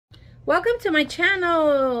Welcome to my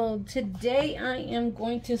channel. Today I am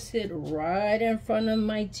going to sit right in front of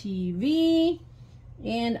my TV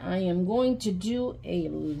and I am going to do a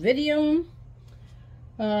video.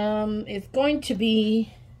 It's going to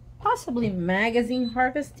be possibly magazine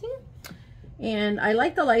harvesting, and I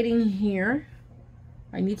like the lighting here.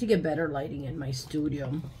 I need to get better lighting in my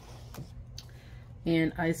studio,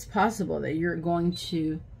 and it's possible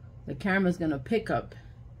that the camera's going to pick up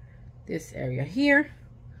this area here.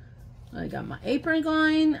 I got my apron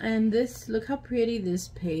going, and look how pretty this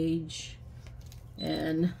page,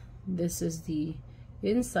 and this is the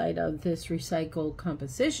inside of this recycled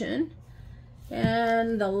composition.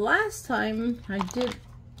 And the last time I did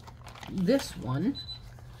this one,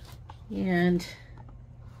 and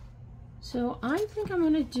so I think I'm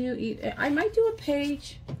gonna do, I might do a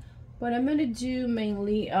page, but I'm gonna do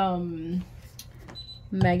mainly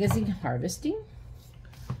magazine harvesting,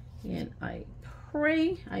 and I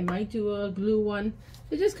pray I might do a glue one.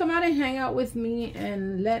 So just come out and hang out with me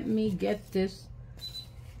and let me get this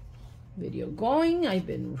video going. I've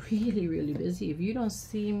been really busy. If you don't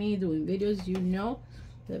see me doing videos, you know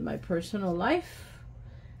that my personal life,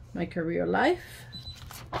 my career life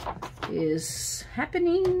is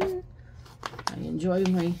happening. I'm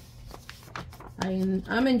enjoying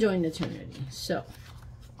eternity. So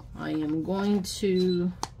I am going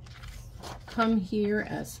to come here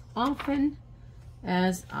as often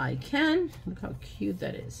as I can. Look how cute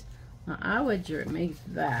that is. Now I would make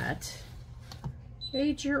that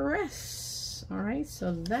a dress. All right,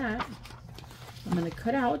 so that I'm going to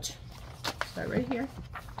cut out. Start right here.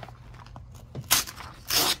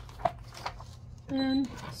 And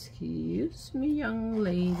excuse me, young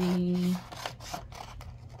lady.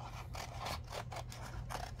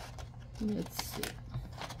 Let's see.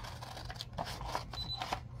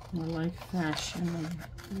 I like fashion.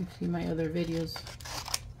 If you see my other videos,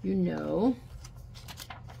 you know.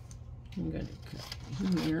 I'm going to cut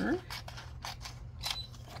here.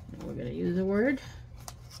 And we're going to use the word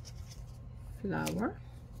flower.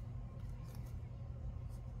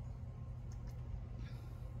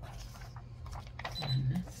 And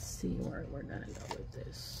let's see where we're going to go with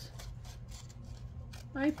this.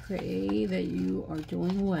 I pray that you are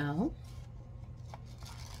doing well.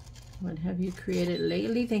 What have you created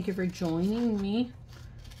lately? Thank you for joining me.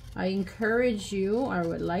 I encourage you, I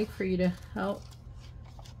would like for you to help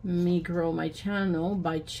me grow my channel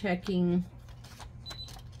by checking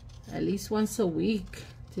at least once a week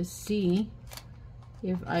to see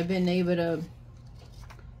if I've been able to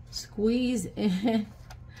squeeze in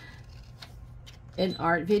an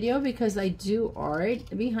art video, because I do art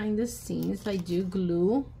behind the scenes. I do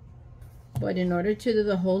glue, but in order to do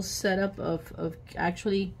the whole setup of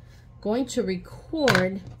actually going to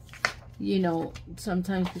record, you know,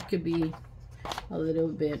 sometimes it could be a little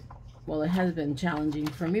bit, well, it has been challenging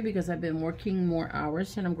for me because I've been working more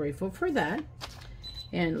hours, and I'm grateful for that.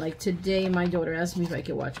 And like today, my daughter asked me if I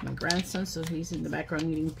could watch my grandson, so he's in the background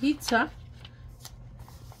eating pizza.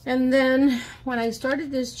 And then when I started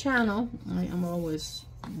this channel, I was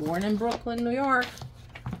born in Brooklyn, New York,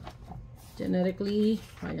 genetically,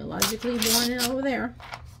 biologically born over there.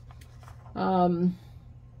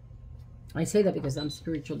 I say that because I'm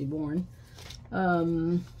spiritually born.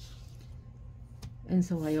 And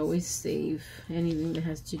so I always save anything that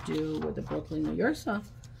has to do with the Brooklyn, New York. So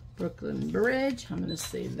Brooklyn Bridge, I'm going to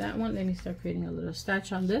save that one. Let me start creating a little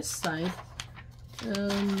statue on this side.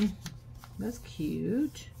 That's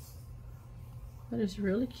cute. That is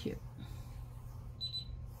really cute.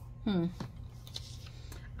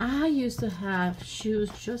 I used to have shoes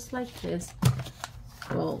just like this.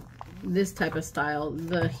 Well, this type of style.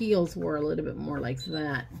 The heels were a little bit more like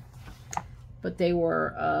that, but they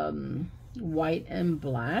were white and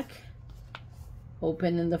black,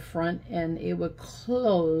 open in the front, and it would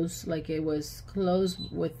close like it was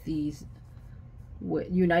closed with these,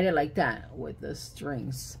 united like that with the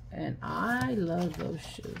strings. And I love those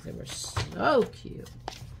shoes. They were so cute.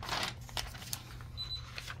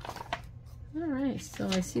 All right, so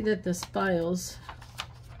I see that the styles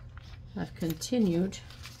have continued.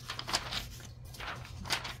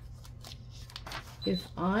 If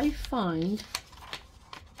I find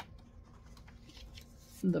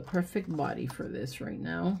the perfect body for this right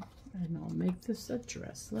now, and I'll make this a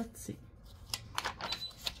dress. Let's see.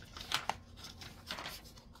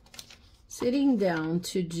 Sitting down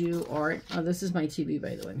to do art. Oh, this is my TV,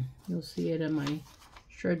 by the way. You'll see it in my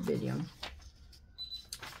short video.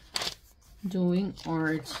 Doing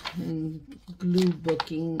art and glue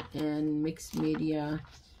booking and mixed media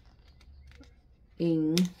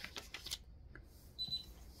ing.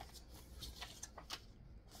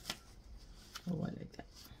 Oh, I like that.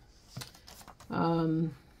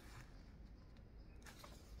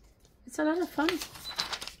 It's a lot of fun.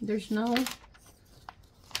 There's no,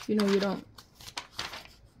 you know, you don't,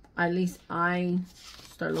 at least I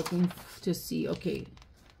start looking to see, okay,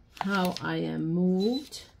 how I am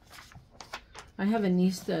moved. I have a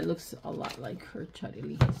niece that looks a lot like her,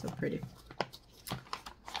 Charlie. So pretty.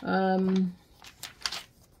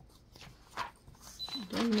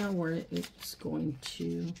 Don't know where it's going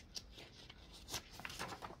to,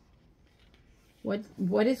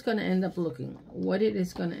 what it's going to end up looking, what it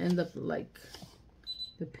is going to end up like,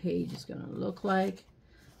 the page is going to look like.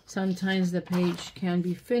 Sometimes the page can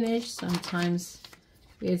be finished, sometimes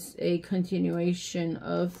it's a continuation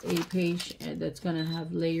of a page that's going to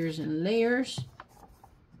have layers and layers.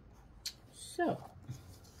 So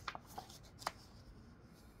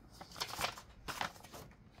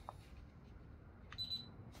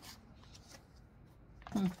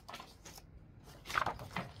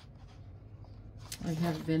I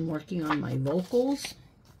have been working on my vocals,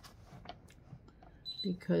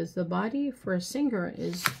 because the body for a singer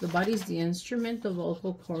is, the body's the instrument, the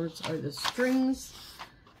vocal cords are the strings.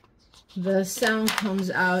 The sound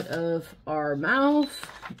comes out of our mouth,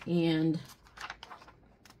 and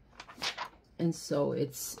so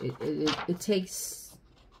it takes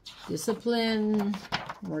discipline,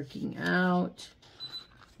 working out,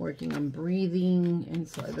 working on breathing, and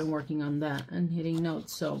so I've been working on that and hitting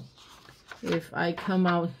notes. So if I come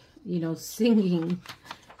out, you know, singing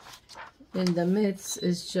in the midst,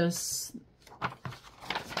 it's just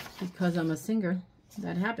because I'm a singer.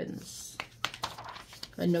 That happens.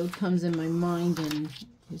 A note comes in my mind and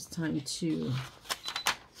it's time to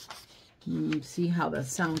see how the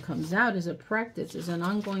sound comes out. Is a practice, is an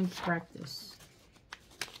ongoing practice.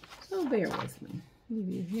 So bear with me. If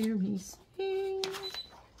you hear me sing.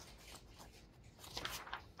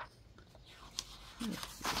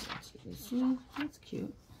 Let's see, that's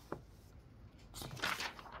cute.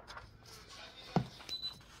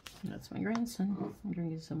 That's my grandson. I'm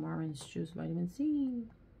drinking some orange juice, vitamin C.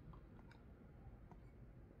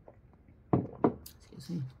 Excuse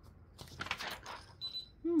me.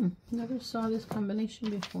 Never saw this combination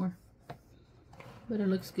before, but it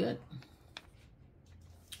looks good.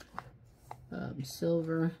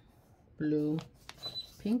 Silver, blue,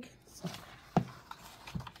 pink.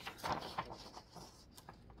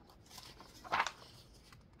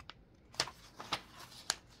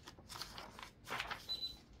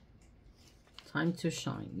 Time to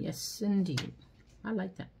shine. Yes, indeed. I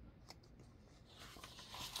like that.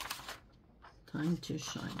 Time to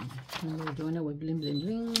shine. And we're doing it with bling, bling,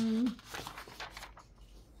 bling.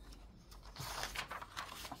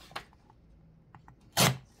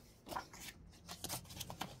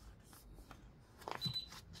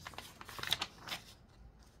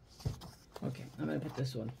 Okay, I'm going to put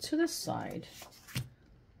this one to the side.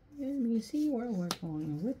 Let me see where we're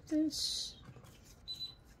going with this.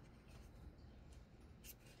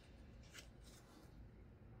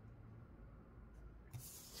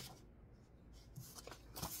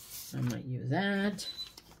 I might use that.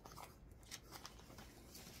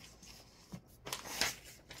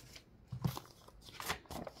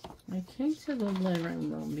 I came to the living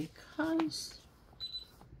room because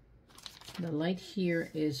the light here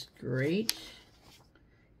is great.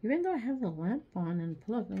 Even though I have the lamp on and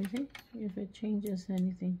plugged, let me see if it changes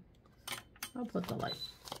anything. I'll put the light.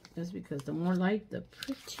 Just because the more light, the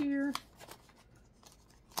prettier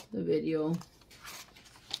the video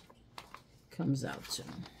comes out to.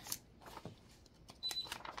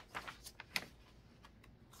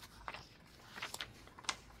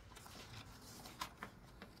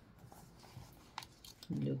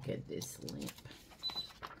 Look at this lamp.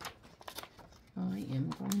 I am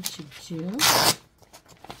going to do...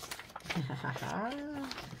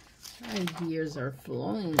 Ideas are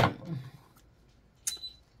flowing.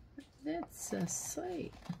 That's a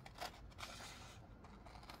sight.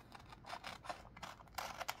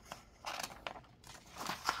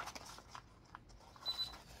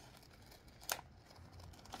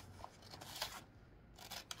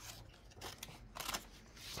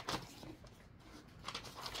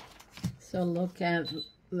 So look at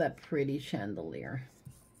that pretty chandelier.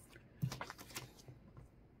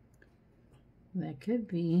 That could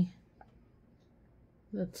be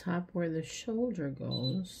the top where the shoulder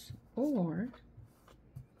goes, or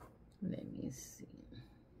let me see.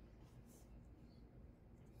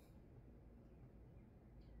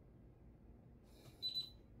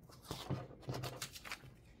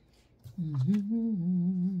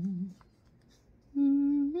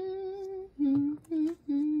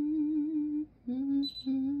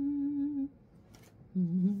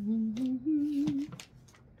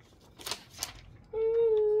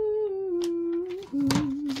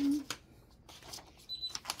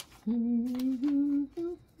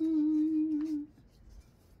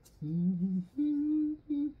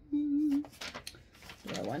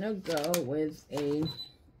 go with a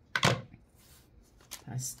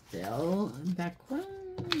pastel background.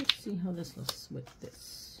 Let's see how this looks with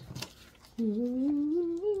this.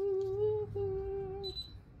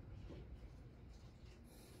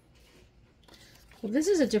 Well, this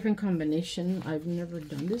is a different combination. I've never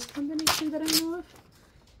done this combination that I know of.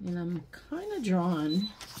 And I'm kind of drawn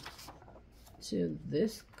to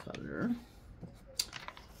this color.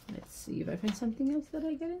 Let's see if I find something else that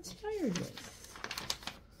I get inspired with.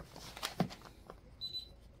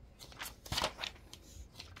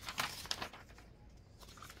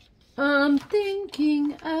 I'm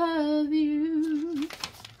thinking of you.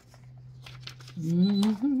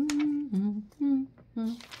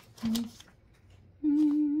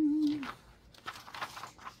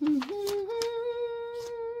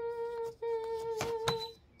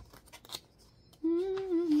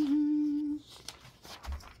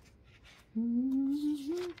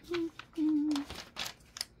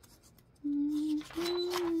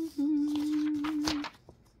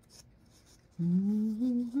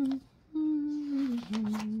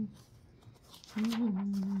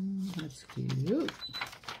 That's cute.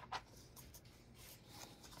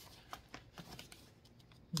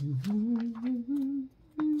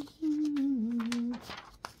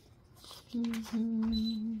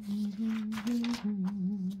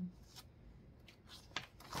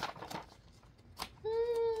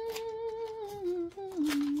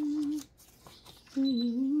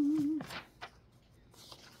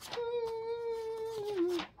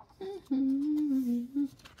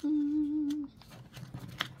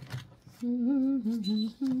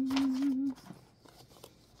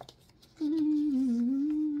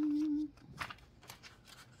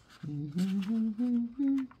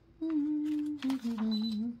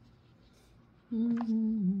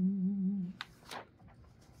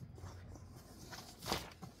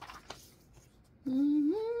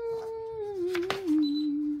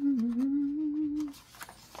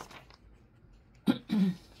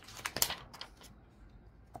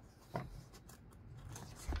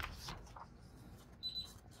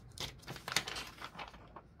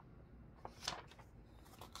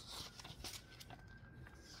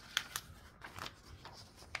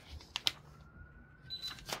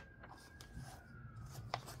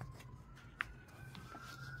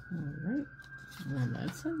 Alright, well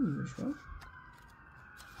that's unusual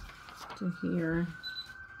to hear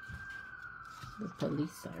the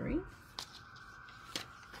police siren.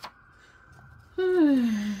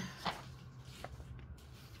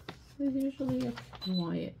 It's usually a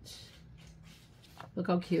quiet. Look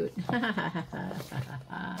how cute.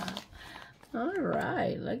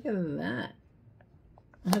 Alright, look at that.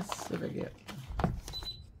 That's super cute.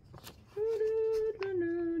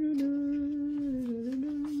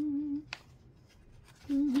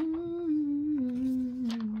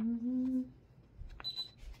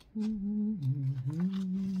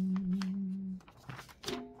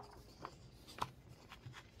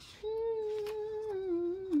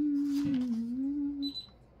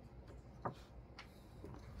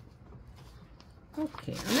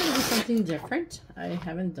 Okay, I'm gonna do something different. I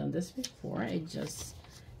haven't done this before. An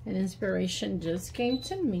inspiration just came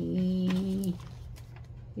to me.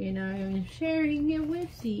 You know, I'm sharing it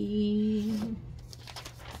with you.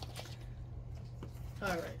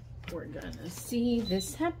 Alright, we're gonna see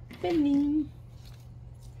this happening.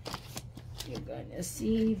 You're gonna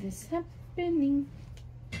see this happening.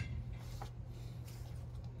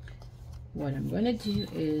 What I'm gonna do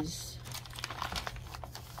is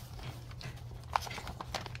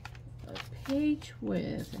page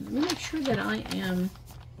width, and let me make sure that I am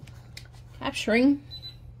capturing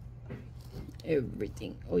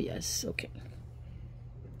everything. Oh yes, okay.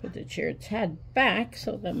 Put the chair a tad back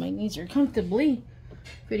so that my knees are comfortably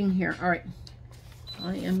fitting here. All right,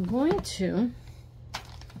 I am going to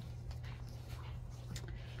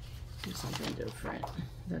do something different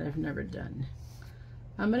that I've never done.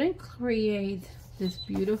 I'm going to create this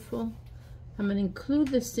beautiful, I'm going to include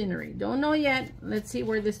the scenery. Don't know yet. Let's see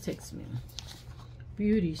where this takes me.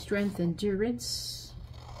 Beauty, strength, endurance.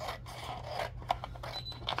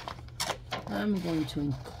 I'm going to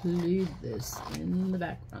include this in the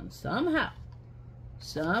background somehow,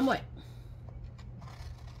 some way.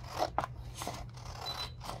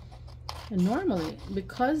 And normally,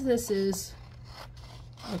 because this is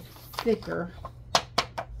a thicker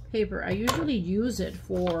paper, I usually use it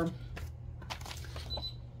for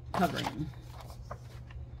covering.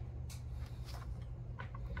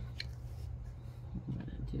 I'm going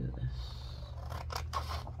to do this.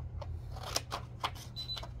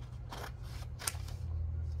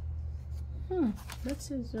 That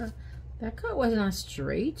scissor, that cut was not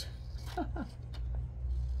straight.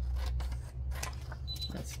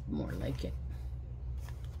 more like it.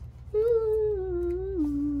 Ooh,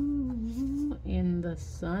 and the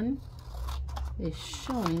sun is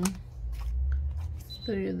showing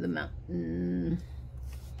through the mountain.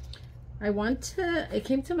 It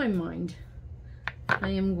came to my mind, I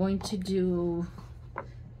am going to do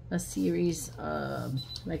a series of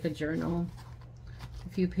like a journal, a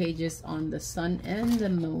few pages on the sun and the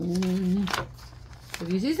moon.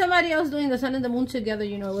 If you see somebody else doing the sun and the moon together,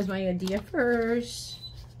 you know it was my idea first.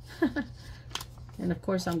 And of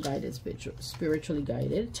course I'm guided, spiritually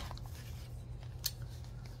guided.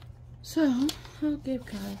 So I'll give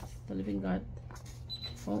God, the living God,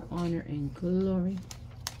 all honor and glory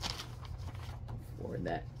for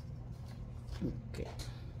that. Okay.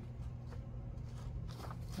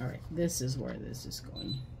 All right, this is where this is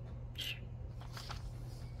going.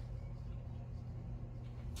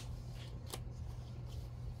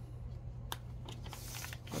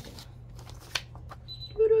 Okay.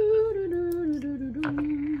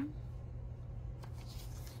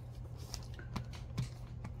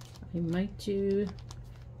 I might do,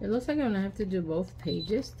 it looks like I'm gonna have to do both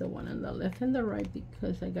pages, the one on the left and the right,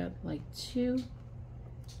 because I got like two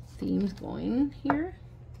themes going here.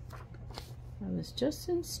 I was just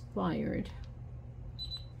inspired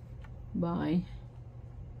by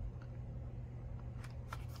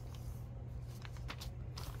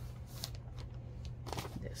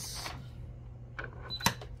this.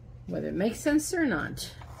 Whether it makes sense or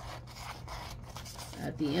not,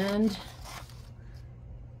 at the end,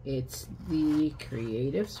 it's the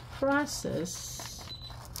creative process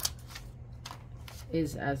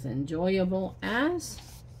is as enjoyable as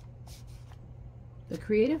the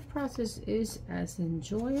creative process is as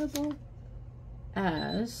enjoyable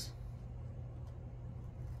as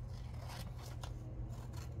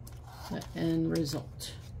the end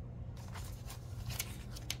result.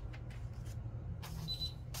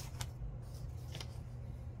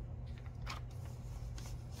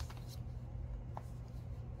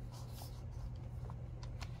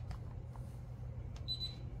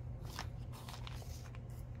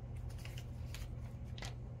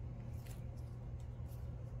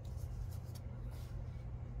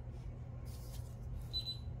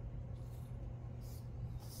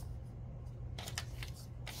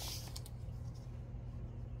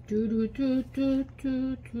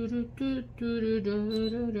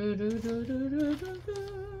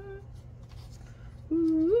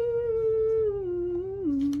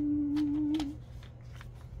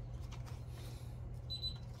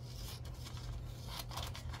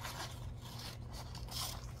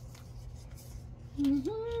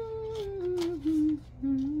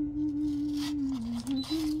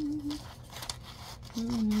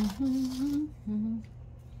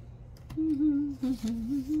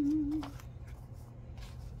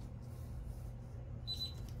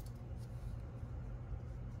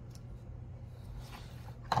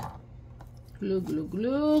 Glue, glue,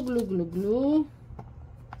 glue, glue, glue, glue.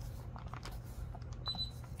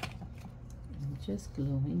 I'm just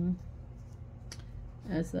gluing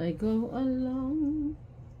as I go along.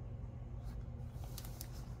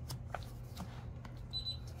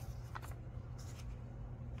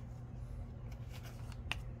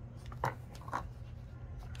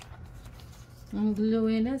 I'm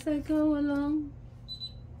gluing as I go along.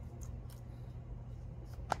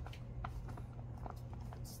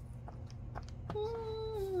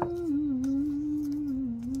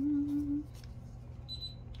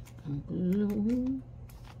 I'm gluing.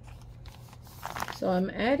 So I'm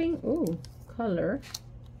adding color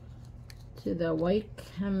to the white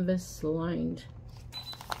canvas lined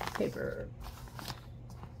paper.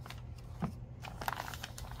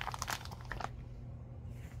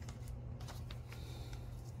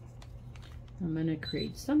 I'm going to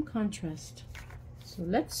create some contrast. So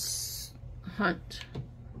let's hunt,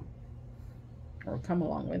 or come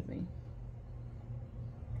along with me.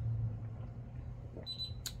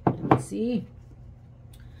 Vitamin C.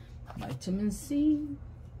 Vitamin C.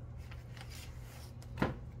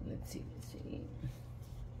 Let's see, let's see.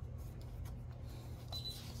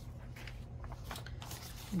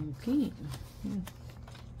 Okay.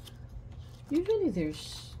 Usually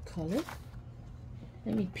there's color.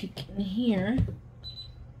 Let me peek in here.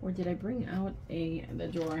 Or did I bring out the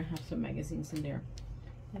drawer? I have some magazines in there.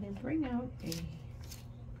 Did I bring out a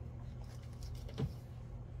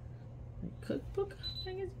cookbook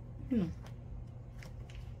magazine? No.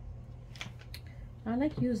 I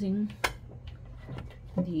like using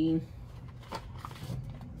the,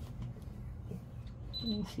 let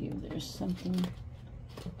me see if there's something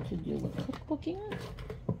to do with cookbooking.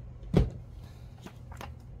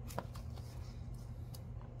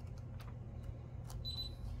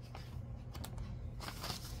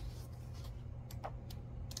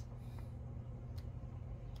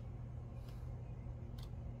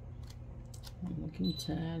 looking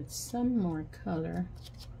to add some more color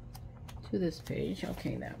to this page.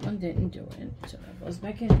 Okay, that one didn't do it, so that goes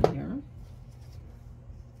back in here.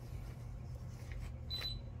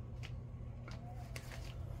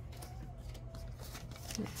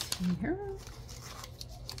 Let's see here.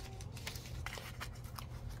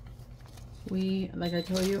 We, like I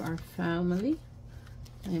told you, our family.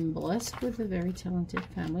 I am blessed with a very talented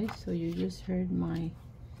family. So you just heard my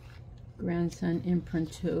grandson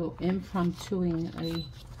impromptuing a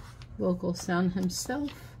vocal sound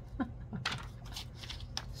himself.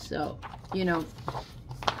 So, you know,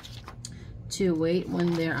 to wait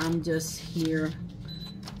when I'm just here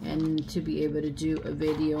and to be able to do a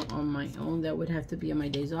video on my own, that would have to be on my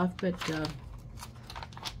days off. But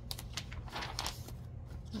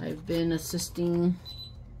I've been assisting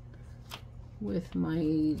with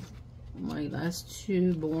my last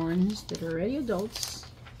two borns that are already adults.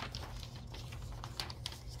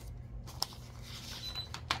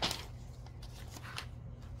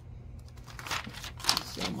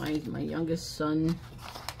 So my youngest son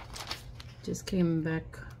just came back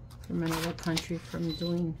from another country from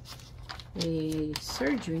doing a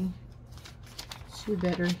surgery to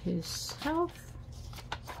better his health,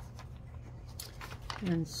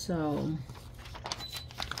 and so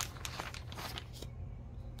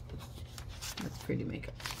that's pretty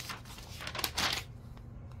makeup.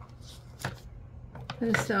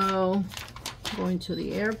 And so going to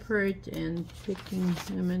the airport and picking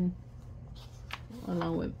him, and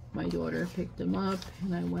along with my daughter, picked him up,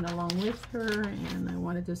 and I went along with her, and I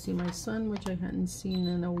wanted to see my son, which I hadn't seen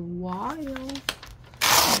in a while,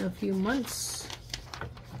 in a few months.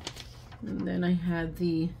 And then I had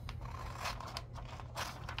the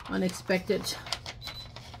unexpected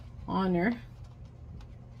honor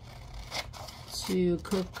to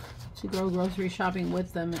go grocery shopping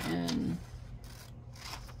with them and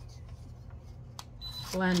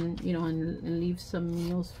plan, you know, and leave some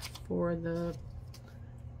meals for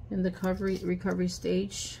in the recovery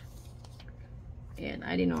stage. And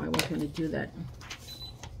I didn't know I was going to do that,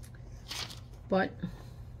 but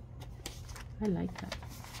I like that.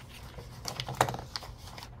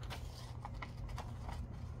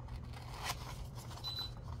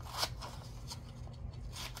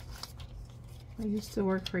 I used to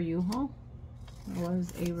work for U-Haul. I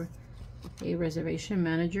was a reservation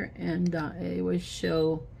manager, and it would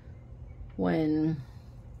show when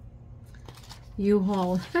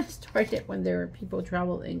U-Haul started, when there were people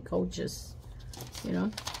travel in coaches, you know.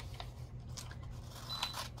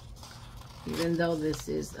 Even though this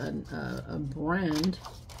is a brand,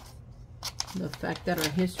 the fact that our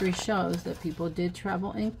history shows that people did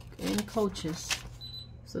travel in coaches.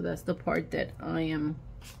 So that's the part that I am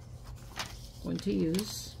going to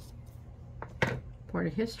use. Part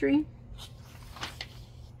of history.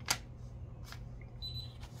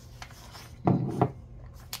 Bon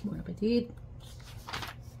appetit.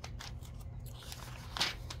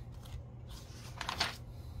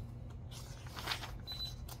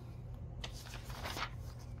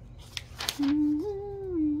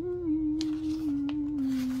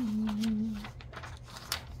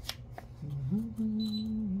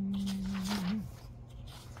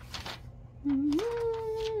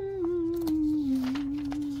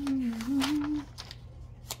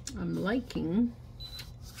 I'm liking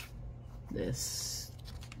this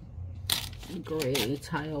gray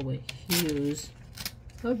tile with hues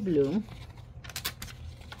of blue,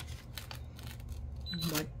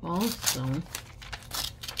 but also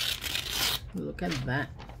look at that.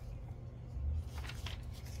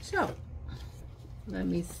 So let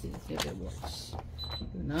me see if it works.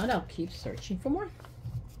 If not, I'll keep searching for more.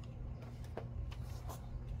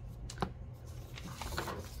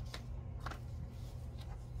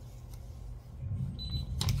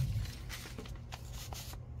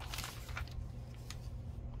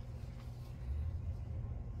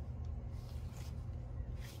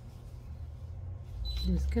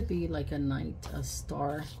 This could be like a night, a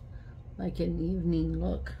star, like an evening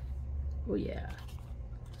look. Oh yeah.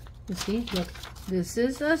 You see, look, this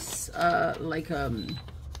is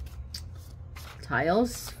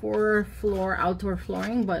tiles for outdoor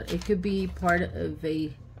flooring, but it could be part of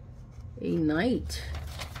a night.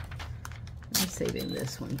 I'm saving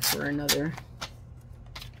this one for another.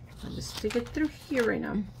 I'll just stick it through here right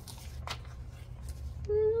now.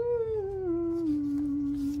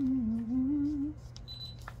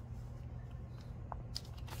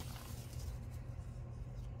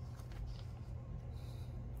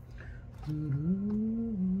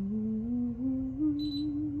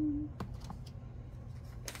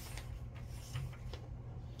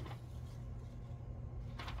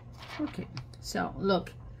 Okay, so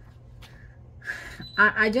look,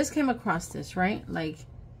 I just came across this, right? Like,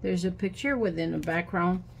 there's a picture within the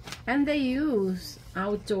background, and they use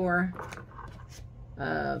outdoor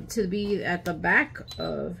to be at the back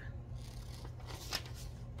of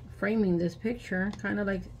framing this picture. Kind of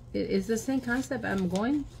like, it's the same concept I'm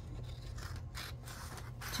going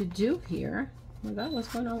to do here. Oh my God, what's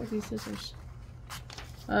going on with these scissors?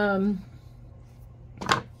 And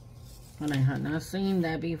I had not seen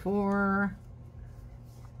that before.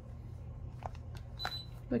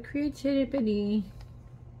 But creativity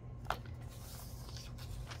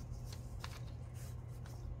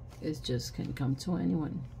can come to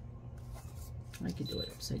anyone. I could do it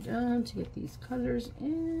upside down to get these colors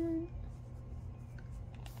in.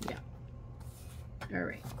 Yeah. All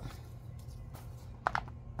right.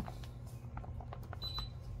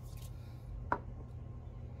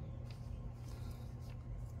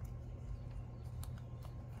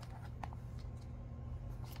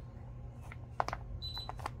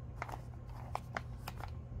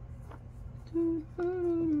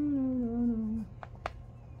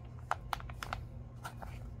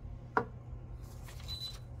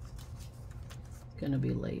 Gonna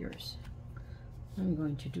be layers. I'm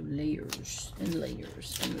going to do layers and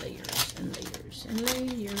layers and layers and layers and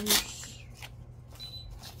layers.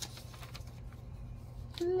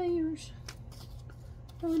 Layers.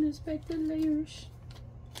 Unexpected layers.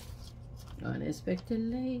 Unexpected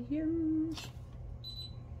layers.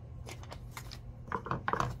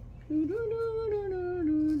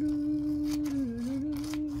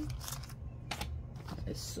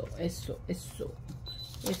 Eso.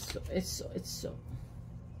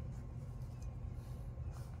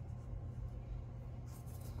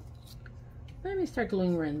 Let me start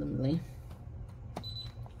gluing randomly.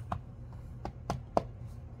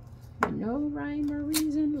 No rhyme or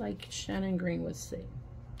reason, like Shannon Green would say.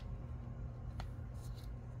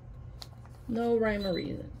 No rhyme or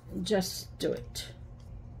reason. Just do it.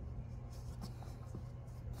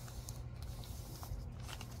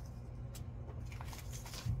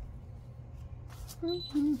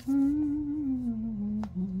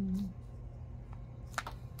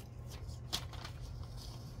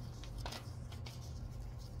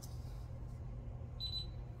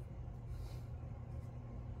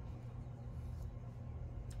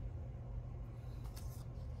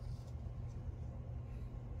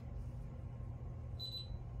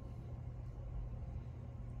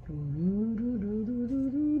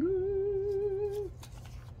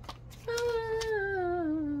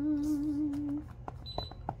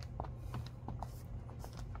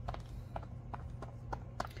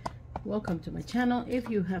 Welcome to my channel. If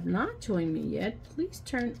you have not joined me yet, please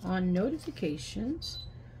turn on notifications.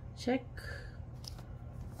 Check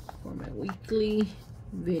for my weekly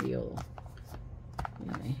video.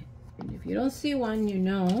 And if you don't see one, you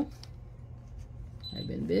know I've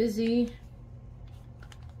been busy.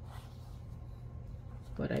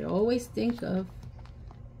 But I always think of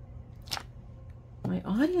my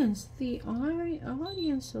audience, the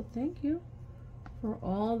audience. So thank you for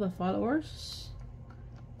all the followers.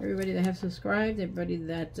 Everybody that have subscribed, everybody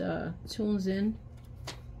that tunes in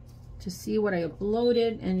to see what I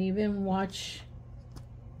uploaded, and even watch,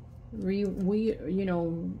 rewatch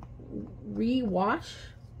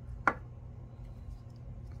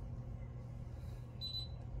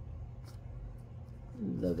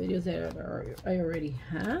the videos that I already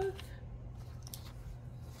have.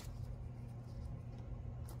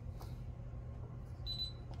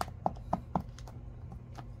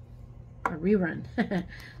 A rerun.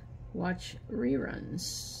 Watch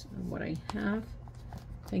reruns of what I have.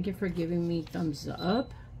 Thank you for giving me thumbs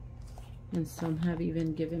up, and some have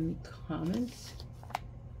even given me comments,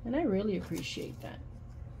 and I really appreciate that.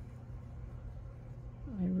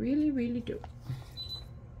 I really do.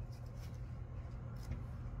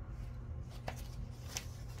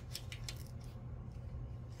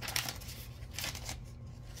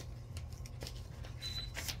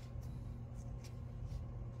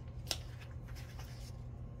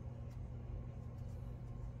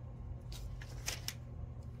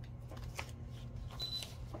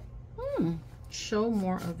 Show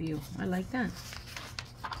more of you. I like that.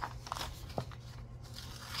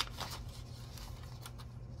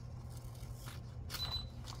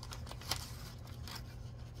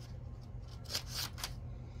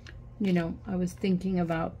 You know, I was thinking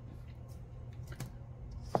about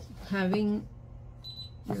having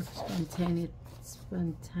your spontaneity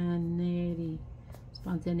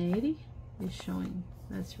is showing.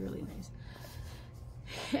 That's really nice.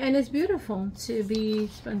 And it's beautiful to be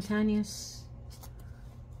spontaneous.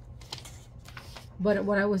 But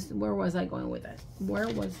where was I going with that? Where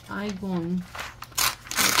was I going?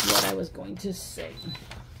 Let's what I was going to say.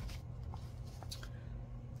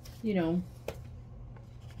 You know,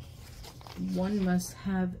 one must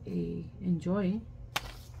enjoy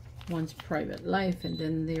one's private life, and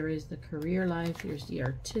then there is the career life, there's the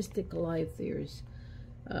artistic life, there's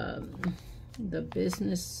the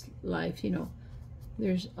business life. You know,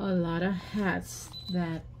 there's a lot of hats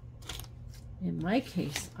that, in my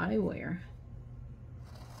case, I wear,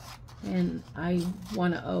 and I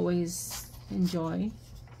want to always enjoy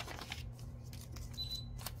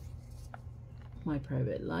my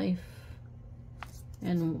private life,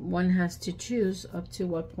 and one has to choose up to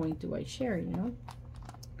what point do I share, you know,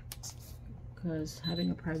 because having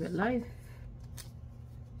a private life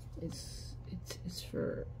is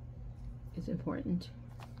important.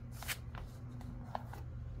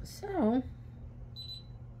 So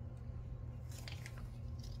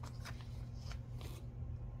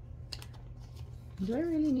do I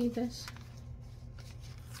really need this?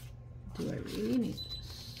 Do I really need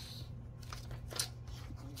this?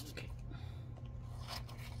 Okay.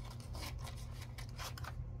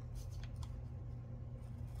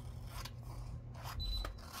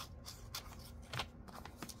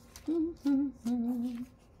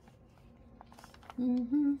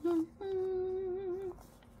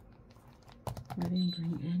 I didn't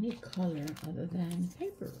bring any color other than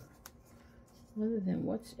paper. Other than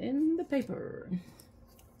what's in the paper.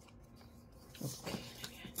 Okay.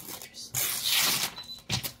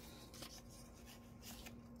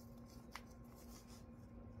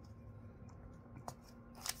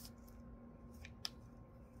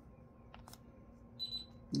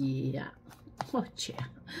 Yeah. Oh, yeah.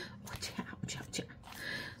 Oh, yeah. Oh, yeah. Yeah.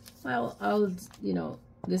 Well, I'll, you know,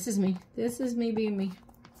 this is me. This is me being me.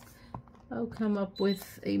 I'll come up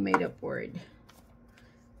with a made-up word.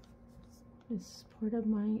 It's part of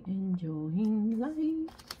my enjoying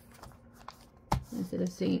life. Instead of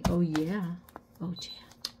saying, oh yeah, oh yeah,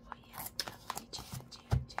 oh yeah,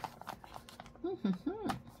 oh yeah.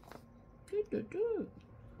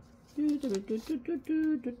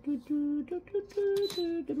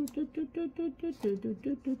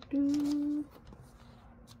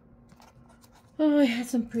 Oh, I had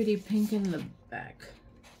some pretty pink in the back,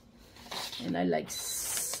 and I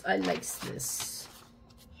likes this.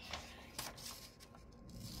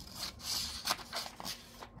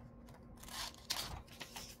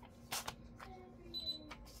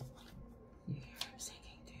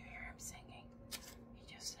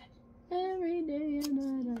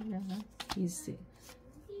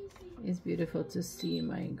 It's beautiful to see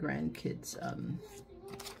my grandkids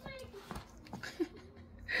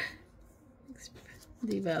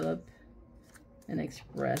develop and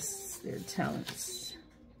express their talents.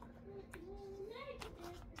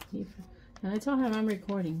 And I told him I'm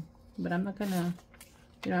recording, but I'm not gonna,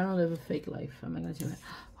 you know, I don't live a fake life. I'm not gonna do it.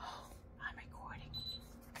 Oh, I'm recording.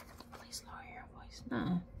 Please lower your voice.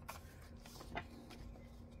 No.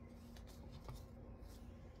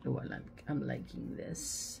 Well, I'm liking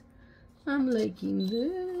this. I'm liking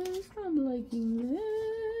this. I'm liking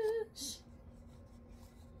this.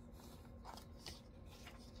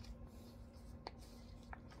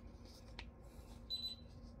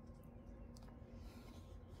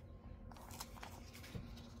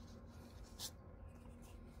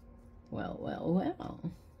 Well, well,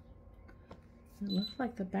 well. It looks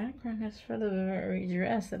like the background is for the very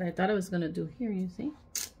dress that I thought I was going to do here, you see?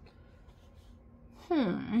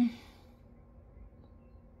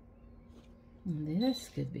 This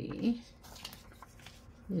could be,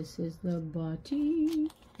 this is the body,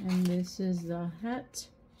 and this is the hat.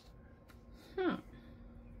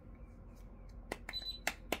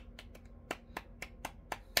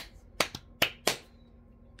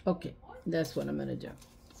 Okay, that's what I'm going to do.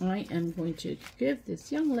 I am going to give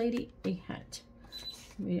this young lady a hat.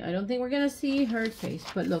 I don't think we're going to see her face,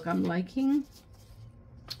 but look, I'm liking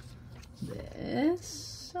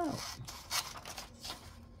this. So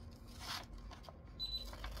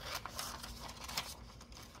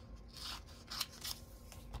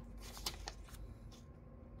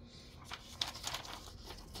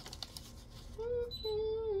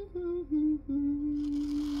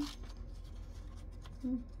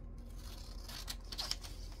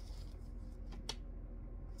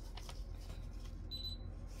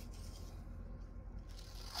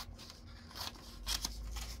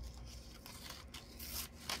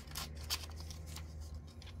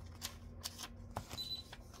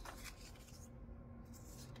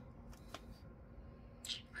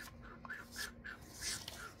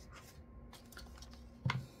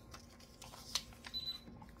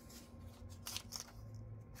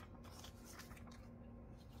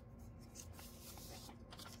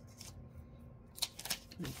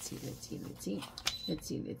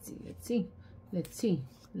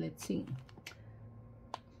see.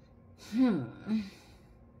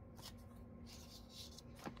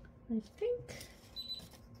 I think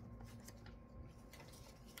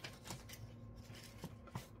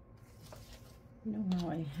you know how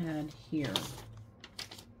I had here.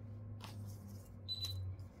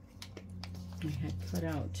 I had cut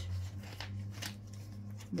out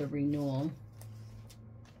the renewal.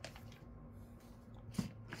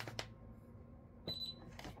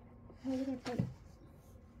 Where did I put it?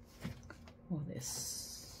 Oh, this.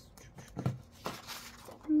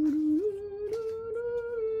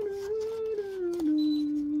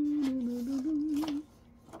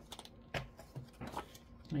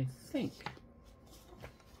 I think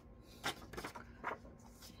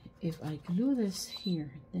if I glue this here,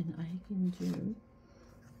 then I can do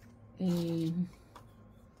a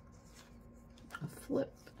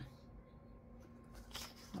flip.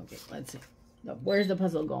 Okay, let's see. Where's the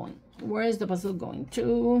puzzle going? Where's the puzzle going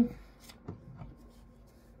to?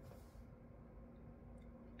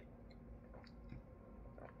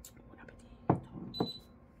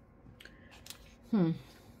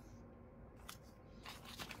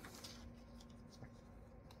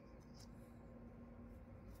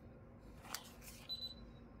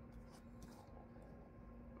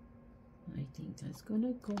 I think that's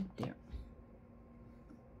gonna go there.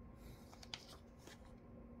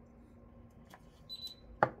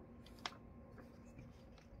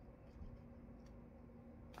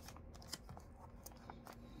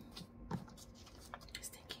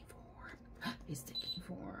 It's taking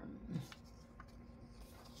form.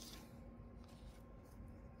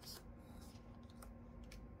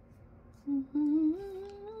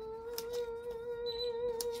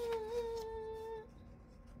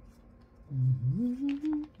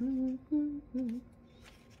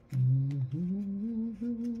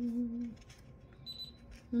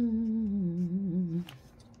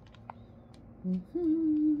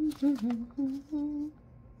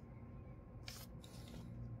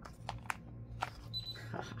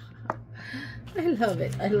 I love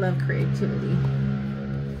it. I love creativity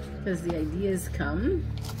because the ideas come,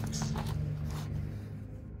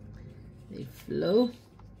 they flow,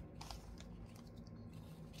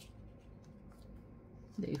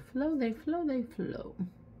 they flow, they flow, they flow.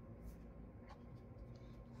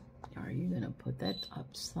 Are you gonna put that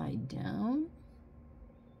upside down?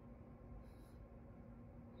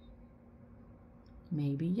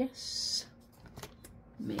 Maybe yes,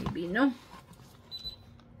 maybe no.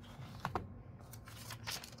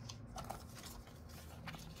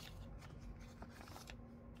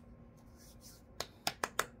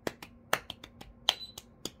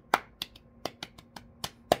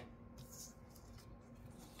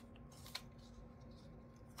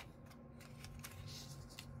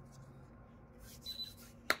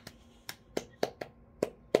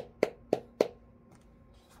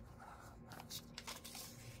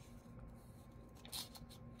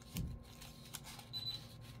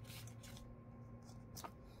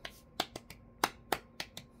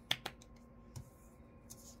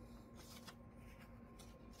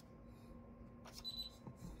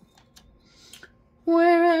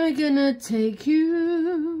 Where am I gonna take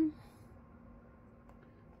you?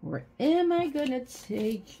 Where am I gonna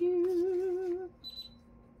take you?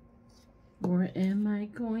 Where am I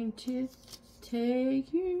going to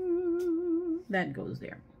take you? That goes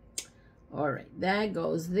there. All right, that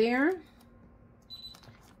goes there.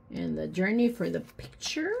 And the journey for the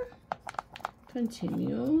picture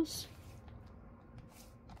continues.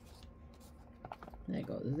 That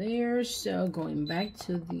goes there. So going back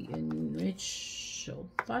to the initial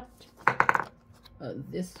thought of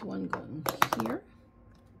this one going here.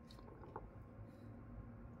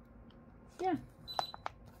 Yeah.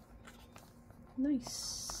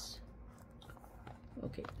 Nice.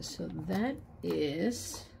 Okay, so that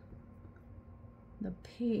is the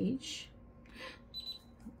page.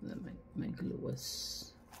 My glue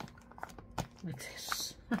was like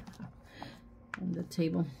this on the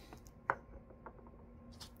table.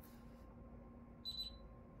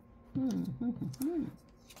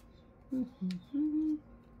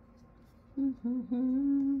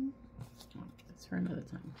 That's for another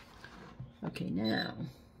time. Okay, now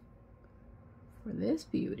for this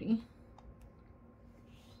beauty,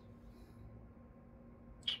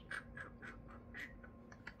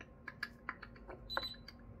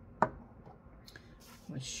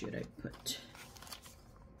 what should I put?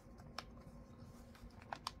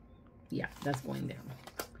 Yeah, that's going there.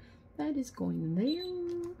 That is going there.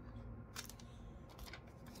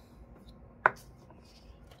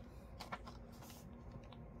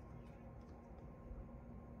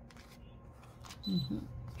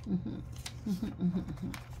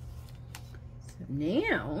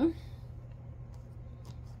 now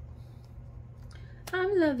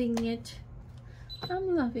I'm loving it.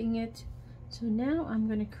 I'm loving it. So now I'm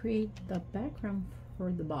going to create the background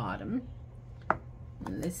for the bottom.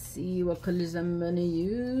 And let's see what colors I'm going to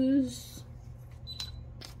use.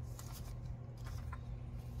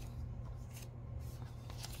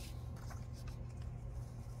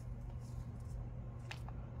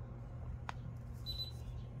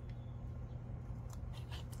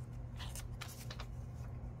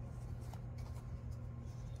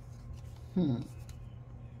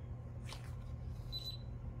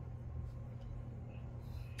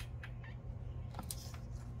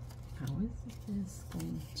 How is this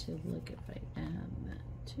going to look if I add that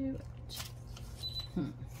to it?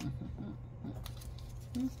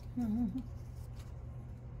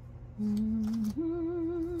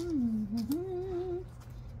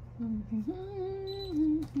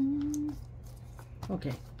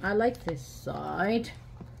 Okay, I like this side,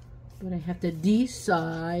 but I have to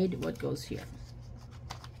decide what goes here.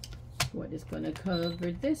 What is going to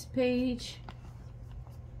cover this page?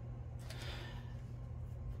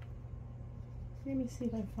 Let me see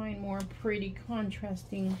if I find more pretty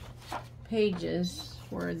contrasting pages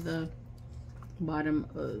for the bottom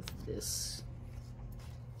of this.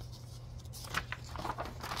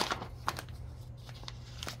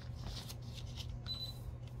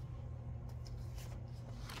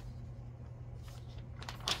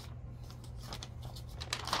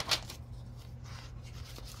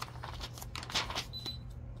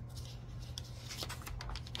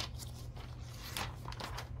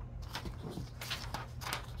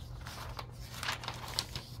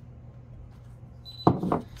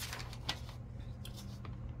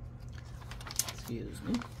 Excuse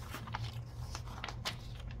me.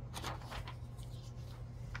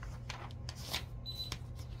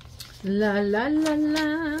 La la la la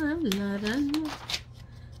la la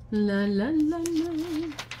la la la la.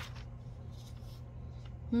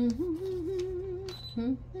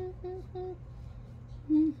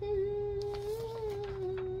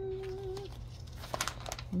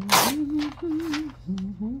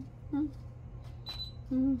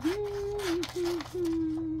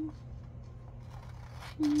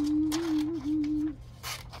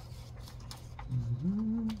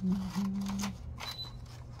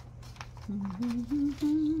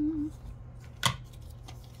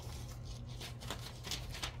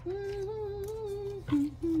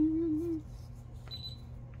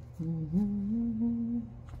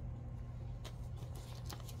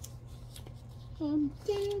 I'm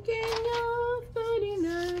thinking of Friday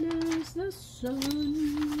night as the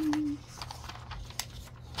sun.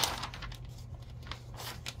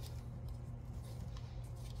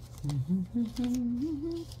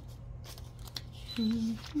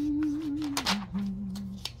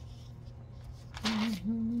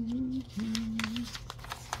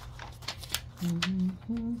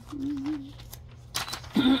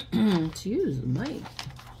 Excuse the mic.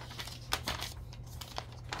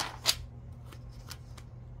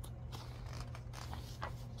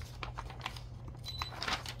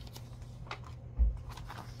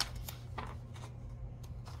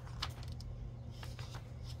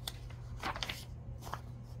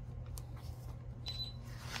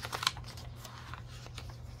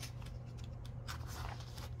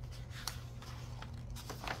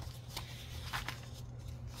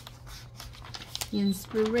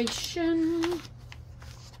 Inspiration.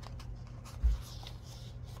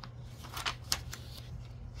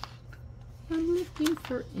 I'm looking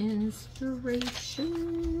for inspiration.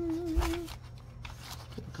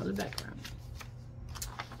 Color background.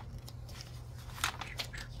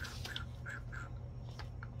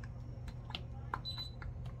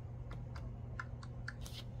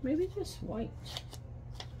 Maybe just white.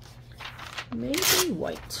 Maybe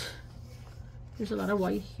white. There's a lot of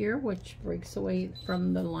white here, which breaks away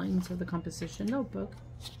from the lines of the composition notebook.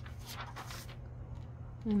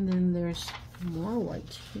 And then there's more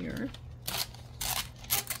white here.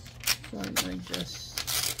 So I'm going to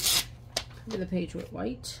just cover the page with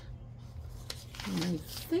white. And I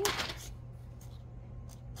think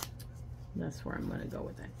that's where I'm going to go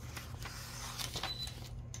with it.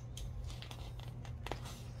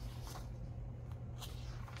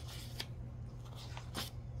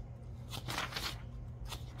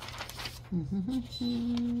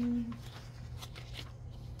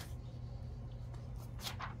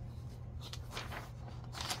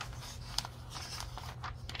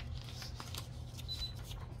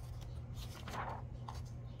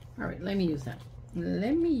 All right, let me use that.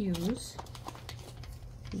 Let me use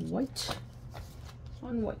white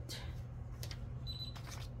on white.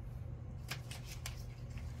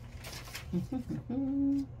 Okay,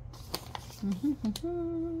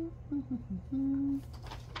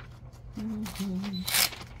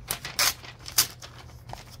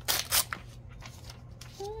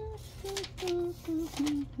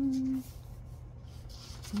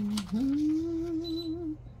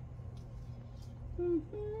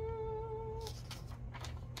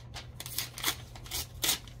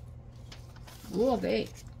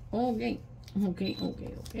 okay, okay,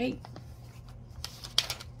 okay, okay.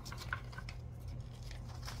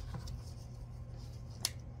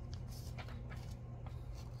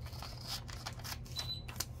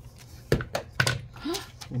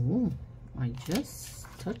 Oh, I just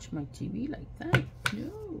touched my TV like that.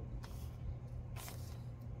 No.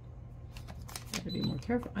 Gotta be more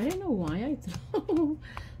careful. I don't know why I throw.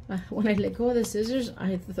 When I let go of the scissors,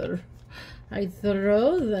 I throw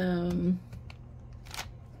them.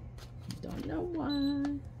 Don't know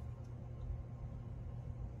why.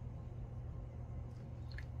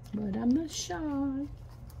 But I'm not shy.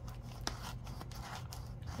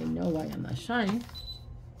 I know why I'm not shy.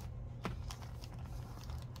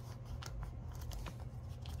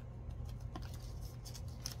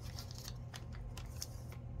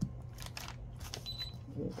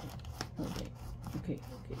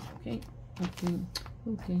 Okay.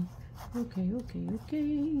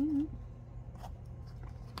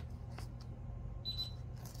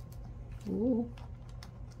 Ooh.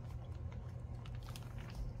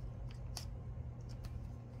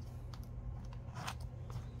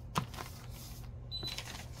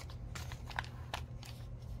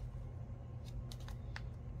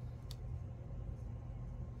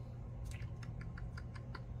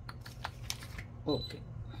 Okay.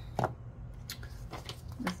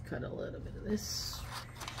 Let's cut a little bit of this.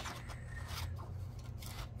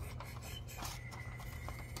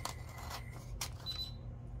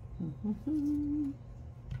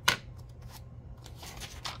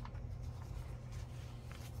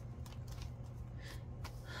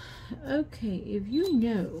 Okay, if you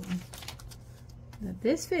know that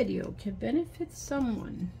this video can benefit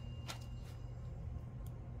someone,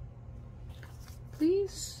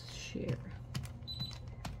 please share.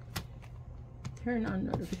 Turn on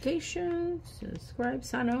notifications, subscribe,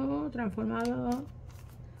 sano, transformado.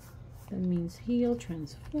 That means healed,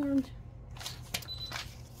 transformed.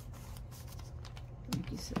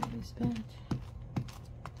 Thank you so much.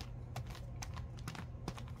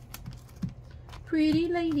 Pretty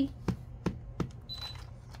lady.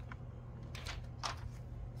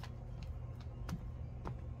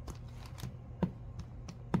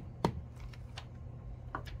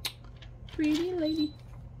 Pretty lady.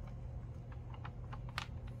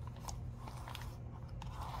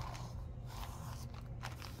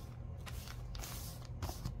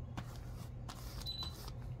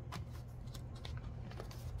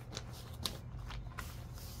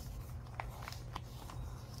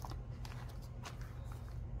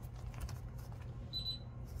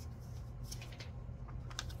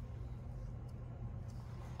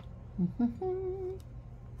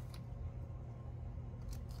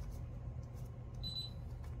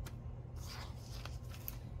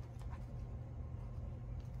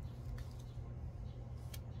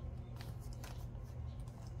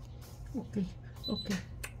 Okay.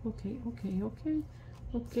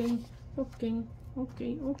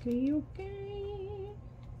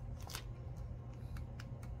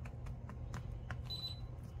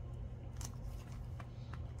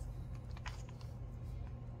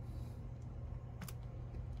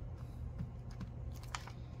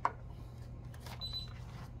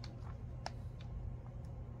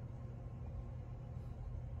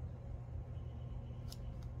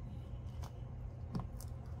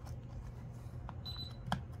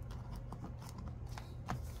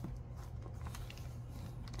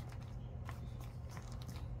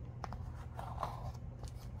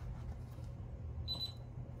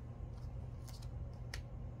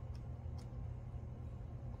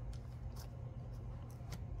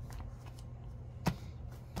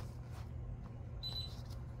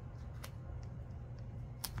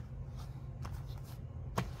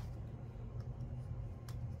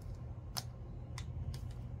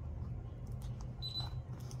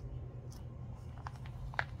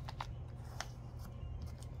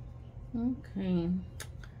 Okay,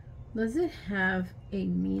 does it have a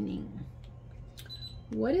meaning?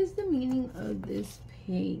 What is the meaning of this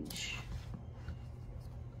page?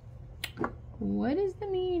 What is the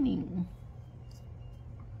meaning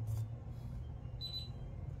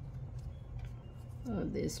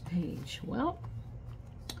of this page? Well,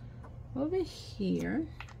 over here,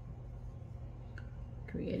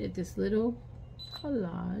 created this little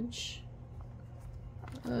collage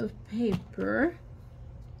of paper.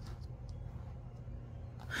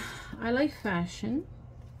 I like fashion,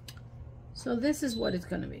 so this is what it's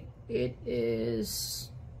gonna be. It is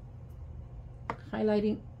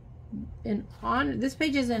highlighting in honor. This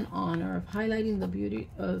page is in honor of highlighting the beauty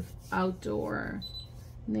of outdoor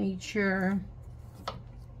nature,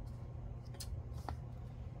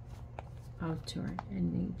 outdoor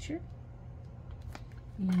and nature,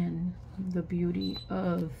 and the beauty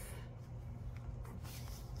of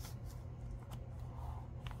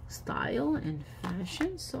style and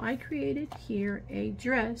fashion. So I created here a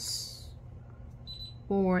dress,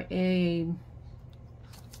 or a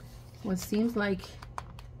what seems like,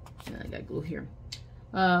 I got glue here.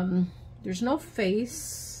 There's no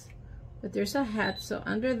face, but there's a hat. So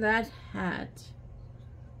under that hat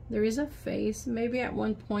there is a face. Maybe at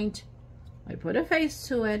one point I put a face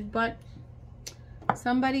to it, but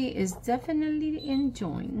somebody is definitely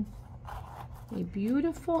enjoying a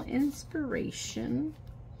beautiful inspiration,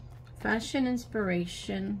 fashion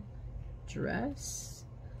inspiration dress.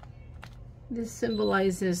 This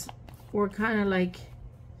symbolizes, or kind of like,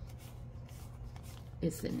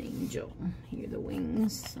 it's an angel. Here, the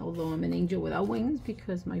wings, although I'm an angel without wings,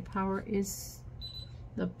 because my power is,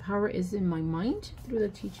 the power is in my mind through the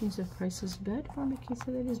teachings of Christ's bed, or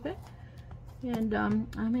Melchisedec's bed. And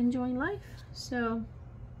I'm enjoying life. So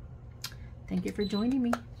thank you for joining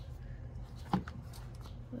me.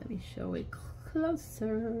 Let me show it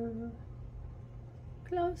closer.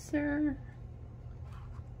 Closer.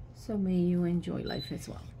 So may you enjoy life as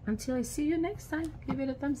well. Until I see you next time, give it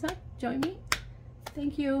a thumbs up. Join me.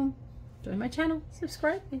 Thank you. Join my channel.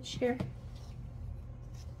 Subscribe and share.